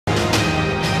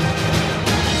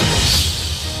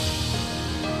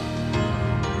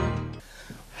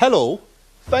Hello,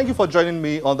 thank you for joining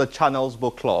me on the channel's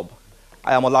book club.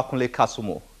 I am Olakunle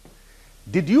Kasumo.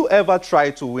 Did you ever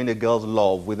try to win a girl's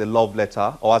love with a love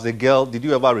letter? Or as a girl, did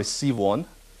you ever receive one?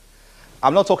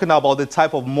 I'm not talking about the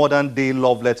type of modern day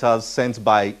love letters sent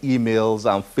by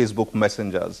emails and Facebook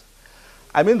messengers.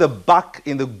 I mean the back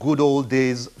in the good old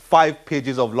days, 5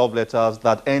 pages of love letters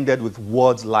that ended with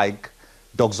words like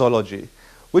doxology,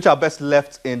 which are best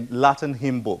left in Latin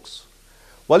hymn books.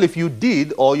 Well, if you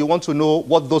did, or you want to know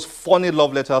what those funny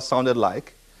love letters sounded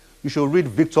like, you should read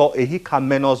Victor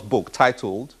Ehikhamenor's book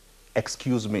titled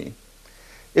Excuse Me.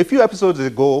 A few episodes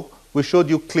ago, we showed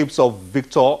you clips of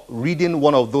Victor reading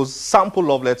one of those sample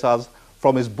love letters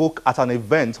from his book at an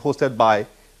event hosted by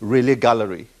Relay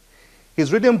Gallery.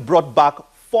 His reading brought back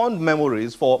fond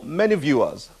memories for many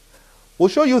viewers. We'll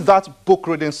show you that book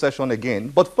reading session again,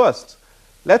 but first,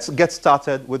 let's get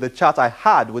started with the chat I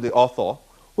had with the author,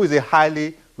 who is a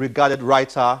highly regarded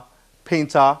writer,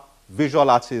 painter, visual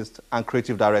artist, and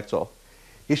creative director.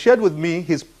 He shared with me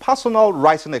his personal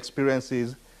writing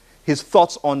experiences, his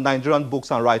thoughts on Nigerian books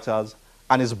and writers,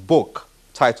 and his book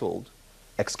titled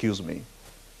Excuse Me.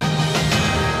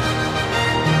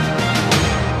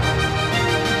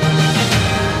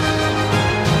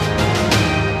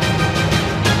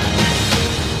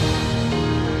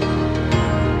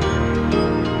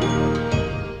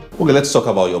 Okay, let's talk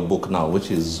about your book now,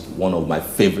 which is one of my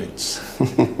favorites.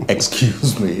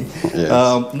 Excuse me.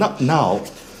 Yes. Now,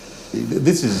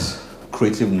 this is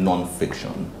creative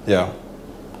non-fiction. Yeah.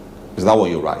 Is that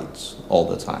what you write all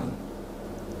the time?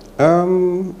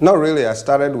 Not really. I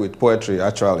started with poetry,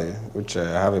 actually, which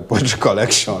I have a poetry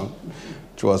collection,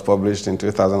 which was published in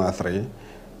 2003.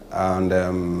 And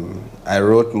I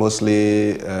wrote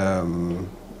mostly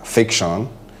fiction,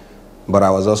 but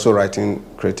I was also writing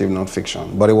creative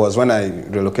non-fiction. But it was when I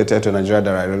relocated to Nigeria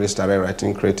that I really started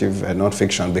writing creative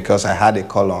non-fiction, because I had a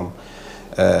column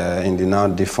in the now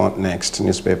defunct Next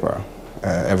newspaper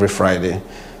every Friday.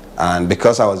 And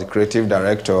because I was a creative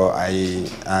director,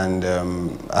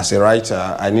 as a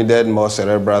writer, I needed more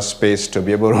cerebral space to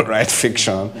be able to write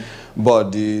fiction.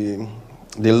 But the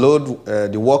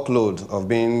workload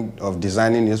of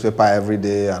designing newspaper every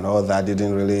day and all that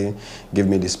didn't really give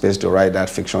me the space to write that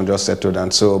fiction, just settled.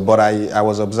 And so, but I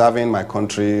was observing my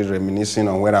country, reminiscing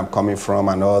on where I'm coming from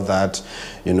and all that,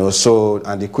 you know. So,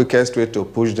 and the quickest way to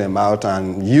push them out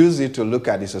and use it to look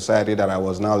at the society that I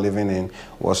was now living in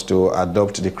was to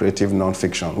adopt the creative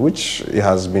non-fiction, which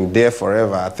has been there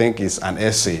forever. I think it's an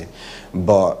essay,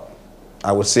 but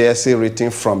I would say essay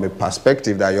written from a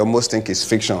perspective that you almost think is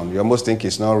fiction. You almost think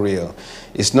it's not real.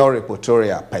 It's not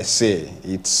reportorial per se.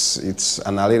 It's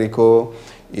analytical.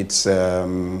 It's I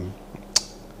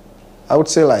would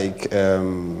say like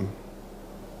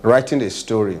writing a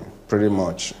story pretty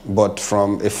much, but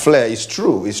from a flair. It's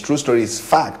true. It's true story. It's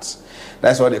facts.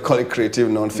 That's why they call it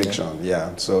creative non-fiction.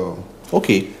 Yeah. So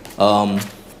okay. I've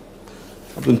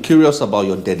been curious about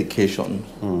your dedication.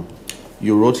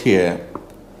 You wrote here,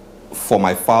 for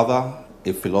my father,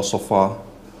 a philosopher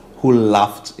who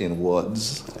laughed in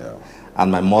words, yeah. And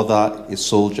my mother, a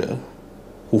soldier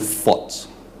who fought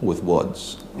with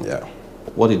words. Yeah.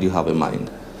 What did you have in mind?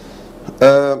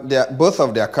 Both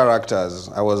of their characters,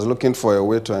 I was looking for a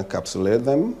way to encapsulate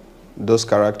them, those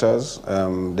characters,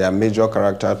 their major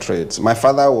character traits. My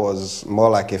father was more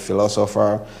like a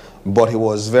philosopher, but he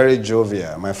was very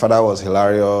jovial. My father was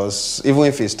hilarious. Even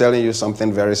if he's telling you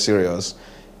something very serious,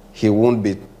 he won't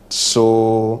be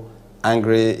so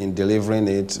angry in delivering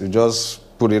it. You just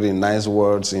put it in nice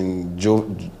words, in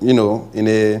in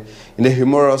a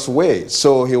humorous way.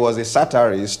 So he was a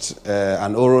satirist,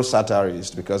 an oral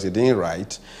satirist, because he didn't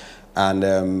write, and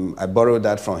I borrowed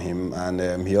that from him.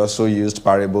 And he also used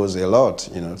parables a lot,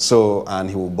 you know. So, and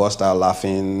he would burst out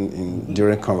laughing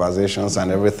during conversations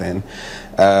and everything.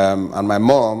 And my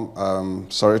mom,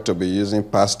 sorry to be using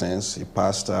past tense,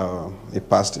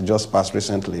 just passed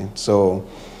recently. So.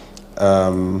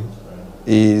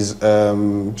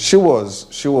 She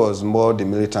was more the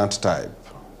militant type.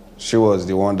 She was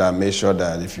the one that made sure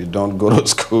that if you don't go to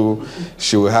school,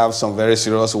 she will have some very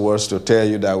serious words to tell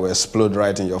you that will explode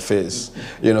right in your face.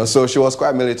 You know, so she was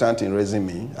quite militant in raising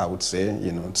me, I would say,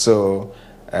 you know. So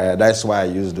that's why I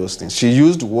used those things. She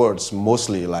used words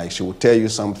mostly, like she would tell you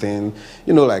something,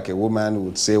 you know, like a woman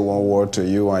would say one word to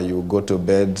you and you go to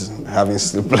bed having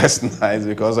sleepless nights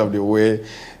because of the way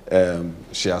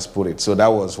she has put it. So that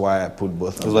was why I put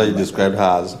both of them. That's why you described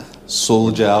her as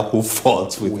soldier who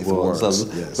fought with words. That's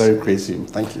yes. Very creative.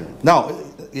 Thank you. Now,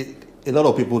 a lot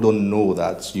of people don't know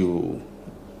that you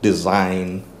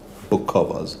design book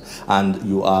covers, and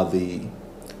you are the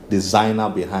designer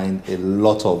behind a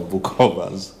lot of book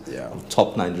covers, Yeah.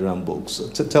 top Nigerian books.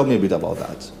 Tell me a bit about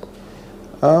that.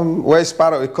 Well, it's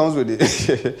part of it. Comes with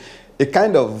it. It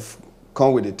kind of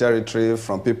comes with the territory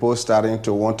from people starting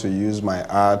to want to use my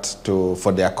art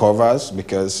for their covers,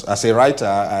 because as a writer,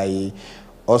 I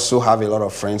also have a lot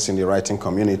of friends in the writing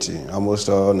community. Almost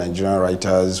all Nigerian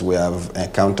writers, we have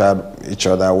encountered each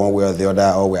other one way or the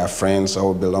other, or we are friends,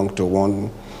 or we belong to one,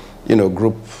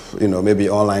 group, maybe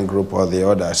online group or the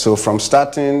other. So from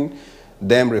starting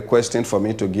them requesting for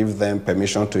me to give them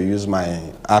permission to use my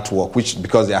artwork, which,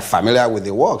 because they are familiar with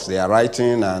the works they are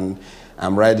writing, and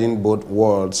I'm writing both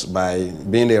worlds by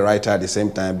being a writer at the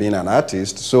same time being an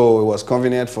artist. So it was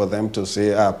convenient for them to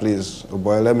say, please, oh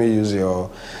boy, let me use your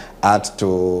art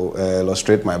to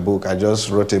illustrate my book. I just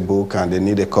wrote a book and they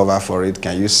need a cover for it.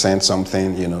 Can you send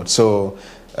something, So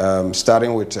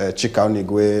starting with Chika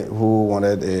Onigwe, who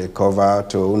wanted a cover,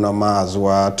 to Unoma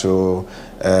Azua, to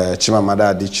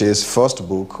Chimamanda Adichie's first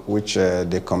book, which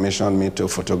they commissioned me to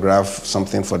photograph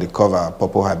something for the cover,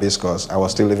 Purple Hibiscus. I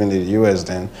was still living in the US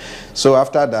then. So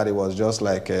after that, it was just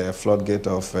like a floodgate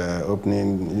of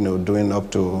opening, doing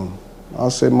up to, I'll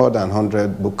say, more than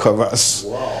 100 book covers.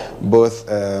 Wow. Both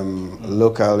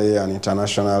locally and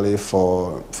internationally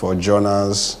for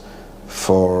journals,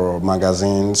 for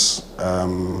magazines,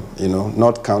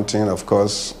 not counting, of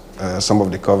course, some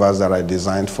of the covers that I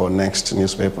designed for Next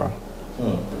newspaper.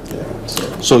 Yeah.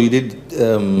 So you did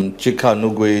Chika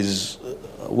Onigwe's,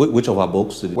 which of our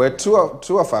books did you? Well,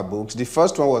 two of our books. The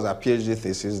first one was a PhD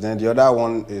thesis. Then the other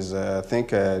one is, I think,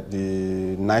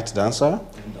 The Night Dancer.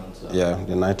 Yeah,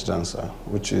 The Night Dancer,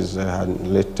 which is her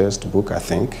latest book, I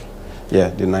think. Yeah,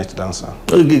 The Night Dancer.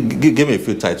 Give me a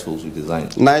few titles you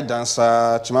designed. Night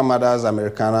Dancer, Chimamanda's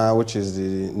Americana, which is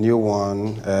the new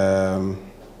one.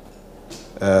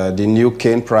 The new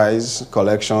Kane Prize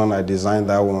collection, I designed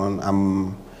that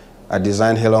one. I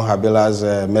designed Helen Habila's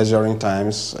Measuring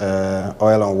Times,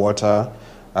 Oil and Water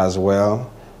as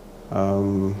well.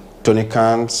 Tony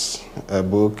Khan's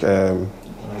book,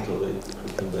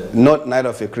 not Night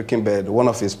of a Creaking Bed, one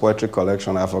of his poetry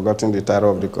collection. I've forgotten the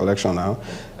title of the collection now.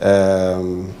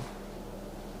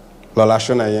 Lola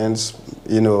Shonayen's,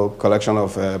 collection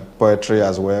of poetry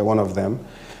as well, one of them.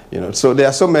 So there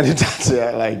are so many that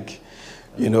are like,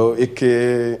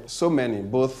 so many,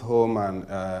 both home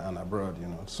and abroad,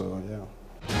 so yeah.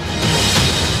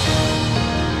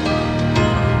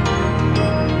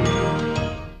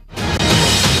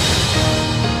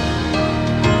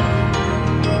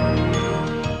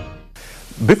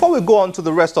 Before we go on to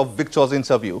the rest of Victor's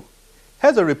interview,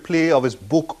 here's a replay of his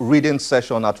book reading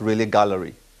session at Relay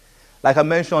Gallery. Like I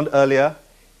mentioned earlier,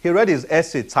 he read his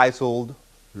essay titled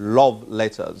Love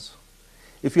Letters.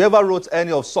 If you ever wrote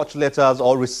any of such letters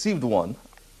or received one,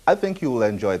 I think you will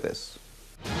enjoy this.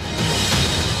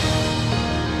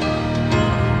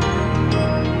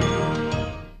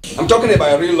 I'm talking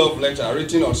about a real love letter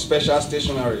written on special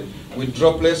stationery with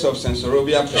droplets of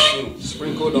sensorobia perfume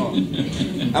sprinkled on.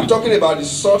 I'm talking about the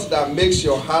sort that makes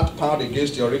your heart pound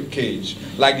against your rib cage,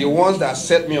 like the ones that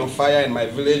set me on fire in my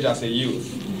village as a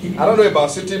youth. I don't know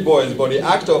about city boys, but the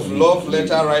act of love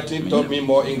letter writing taught me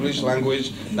more English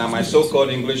language than my so-called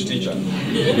English teacher,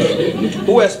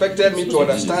 who expected me to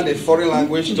understand a foreign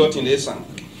language taught in Assam.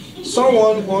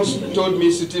 Someone once told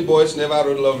me city boys never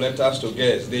wrote love letters to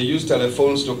girls. They used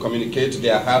telephones to communicate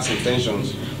their heart's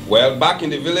intentions. Well, back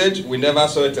in the village, we never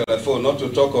saw a telephone, not to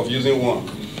talk of using one.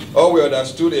 All we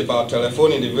understood about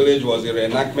telephone in the village was a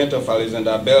reenactment of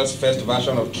Alexander Bell's first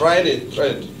version of tying a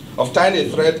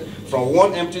thread from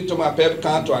one empty Tomapep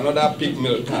can to another pig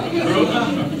milk can.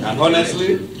 And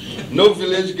honestly, no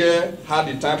village girl had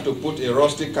the time to put a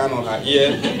rusty can on her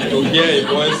ear to hear a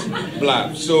voice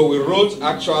blab. So we wrote,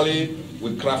 actually,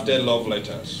 we crafted love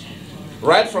letters.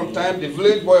 Right from time, the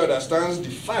village boy understands the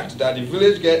fact that the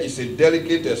village girl is a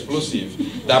delicate explosive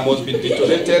that must be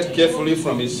detonated carefully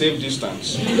from a safe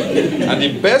distance. And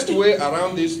the best way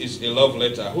around this is a love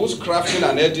letter, whose crafting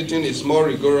and editing is more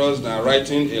rigorous than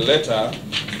writing a letter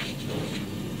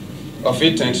of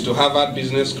intent to Harvard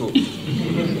Business School.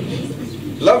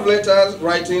 Love letters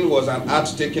writing was an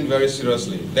art taken very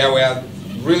seriously. There were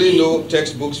really no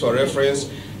textbooks for reference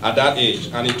at that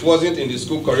age, and it wasn't in the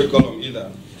school curriculum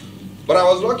either. But I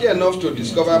was lucky enough to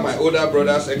discover my older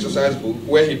brother's exercise book,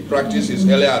 where he practiced his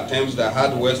earlier attempts that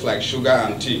had words like sugar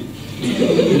and tea.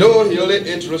 Though he only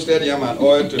ate roasted yam and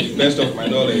oil to the best of my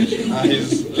knowledge, and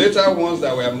his later ones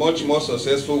that were much more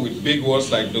successful with big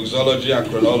words like doxology and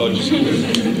chronology.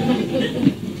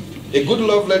 A good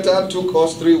love letter took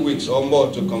us 3 weeks or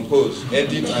more to compose,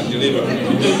 edit, and deliver.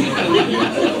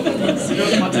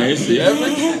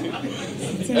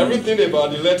 Everything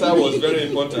about the letter was very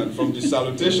important, from the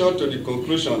salutation to the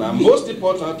conclusion, and most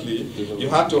importantly, you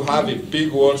had to have a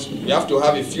big words. You have to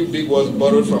have a few big words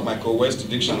borrowed from Michael West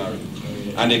dictionary,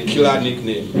 and a killer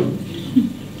nickname.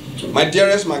 My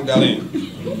dearest Magdalene,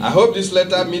 I hope this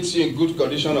letter meets you in good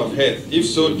condition of health. If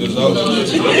so, dissolve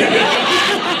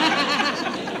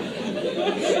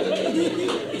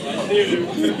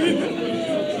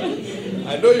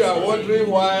I know you are wondering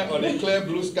why on a clear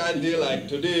blue sky day like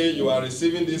today you are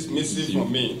receiving this missive from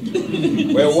me.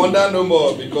 Well, wonder no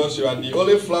more, because you are the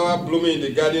only flower blooming in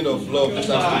the garden of love this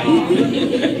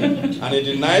afternoon. And in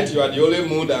the night you are the only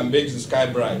moon that makes the sky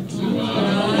bright.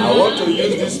 I want to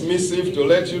use this missive to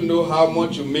let you know how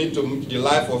much you mean to the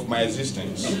life of my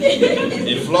existence.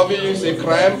 If loving you is a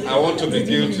crime, I want to be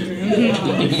guilty.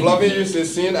 If loving you is a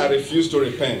sin, I refuse to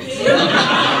repent.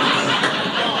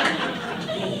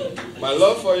 My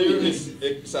love for you is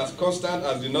as constant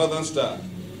as the northern star.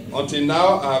 Until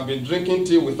now, I have been drinking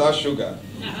tea without sugar,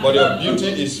 but your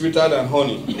beauty is sweeter than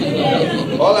honey.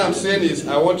 All I'm saying is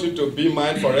I want you to be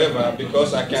mine forever,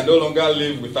 because I can no longer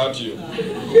live without you.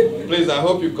 Please, I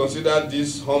hope you consider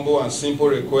this humble and simple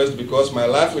request, because my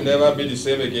life will never be the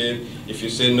same again if you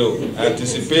say no. I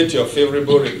anticipate your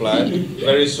favorable reply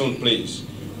very soon, please.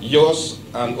 Yours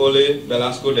and Ole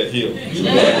Velasco de Hill.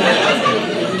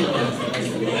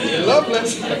 A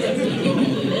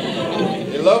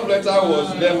love letter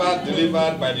was never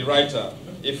delivered by the writer.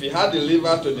 If he had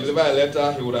delivered to deliver a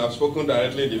letter, he would have spoken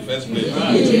directly in the first place.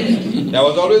 There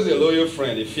was always a loyal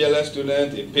friend, a fearless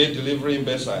student, a paid delivery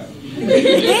imbecile.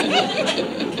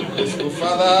 A school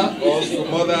father or school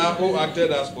mother who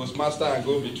acted as postmaster and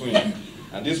go-between.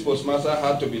 And this postmaster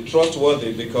had to be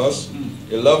trustworthy, because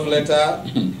a love letter,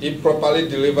 if properly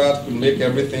delivered, could make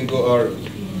everything go awry.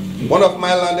 One of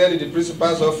mine landed in the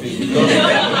principal's office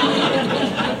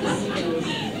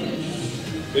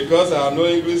because I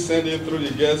unknowingly sent it through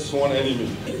the girl's sworn enemy.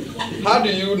 How do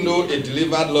you know a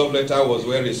delivered love letter was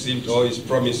well received or is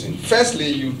promising? Firstly,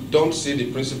 you don't see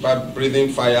the principal breathing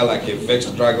fire like a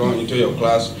vexed dragon into your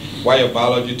class while your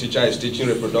biology teacher is teaching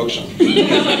reproduction.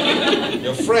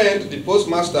 Your friend, the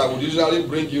postmaster, would usually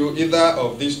bring you either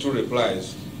of these two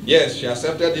replies. Yes, she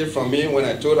accepted it from me when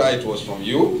I told her it was from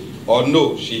you, or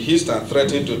no, she hissed and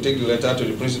threatened to take the letter to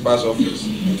the principal's office.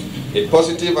 A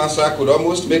positive answer could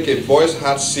almost make a boy's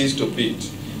heart cease to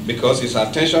beat, because his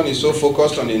attention is so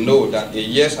focused on a no that a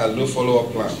yes has no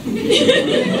follow-up plan.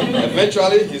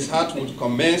 Eventually, his heart would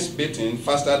commence beating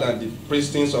faster than the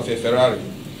pistons of a Ferrari.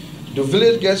 Do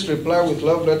village girls reply with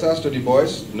love letters to the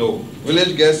boys? No.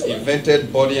 Village girls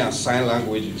invented body and sign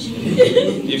languages.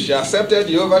 If she accepted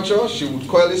the overture, she would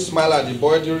coyly smile at the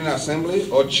boy during assembly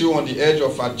or chew on the edge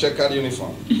of her checkered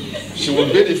uniform. She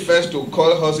would be the first to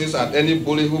call horses at any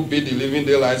bully who beat the living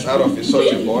daylights out of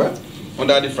such a boy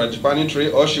under the frangipani tree,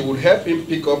 or she would help him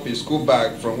pick up his school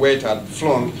bag from where it had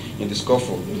flung in the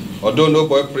scuffle, although no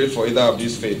boy prayed for either of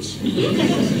these fates.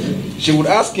 She would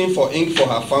ask him for ink for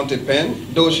her fountain pen,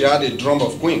 though she had a drum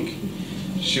of ink.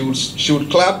 She would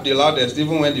clap the loudest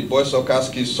even when the boy's soccer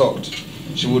skis sucked.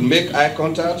 She would make eye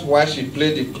contact while she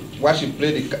played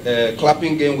the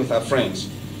clapping game with her friends.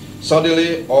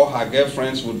 Suddenly, all her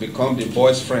girlfriends would become the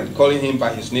boy's friend, calling him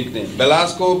by his nickname,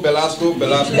 Velasco, Velasco,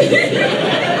 Velasco.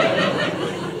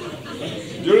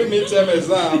 During midterm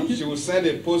exam, she would send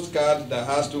a postcard that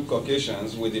has two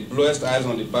Caucasians with the bluest eyes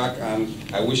on the back and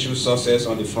I wish you success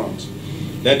on the front.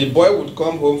 Then the boy would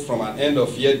come home from an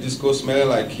end-of-year disco smelling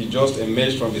like he just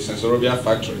emerged from the Sensorobia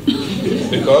factory,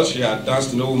 because she had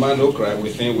danced No Woman No Cry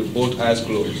with him with both eyes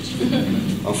closed.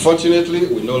 Unfortunately,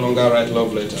 we no longer write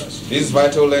love letters. This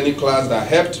vital learning class that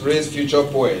helped raise future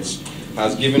poets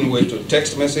has given way to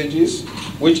text messages,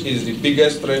 which is the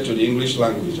biggest threat to the English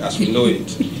language as we know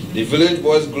it. The village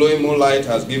boy's glowing moonlight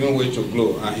has given way to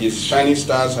glow, and his shining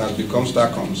stars has become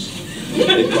starcoms.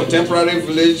 A contemporary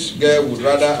village girl would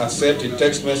rather accept a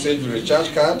text message with a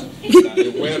recharge card than a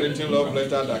well-written love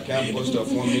letter that can't boast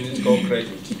of 1 minute call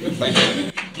credit. Thank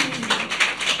you.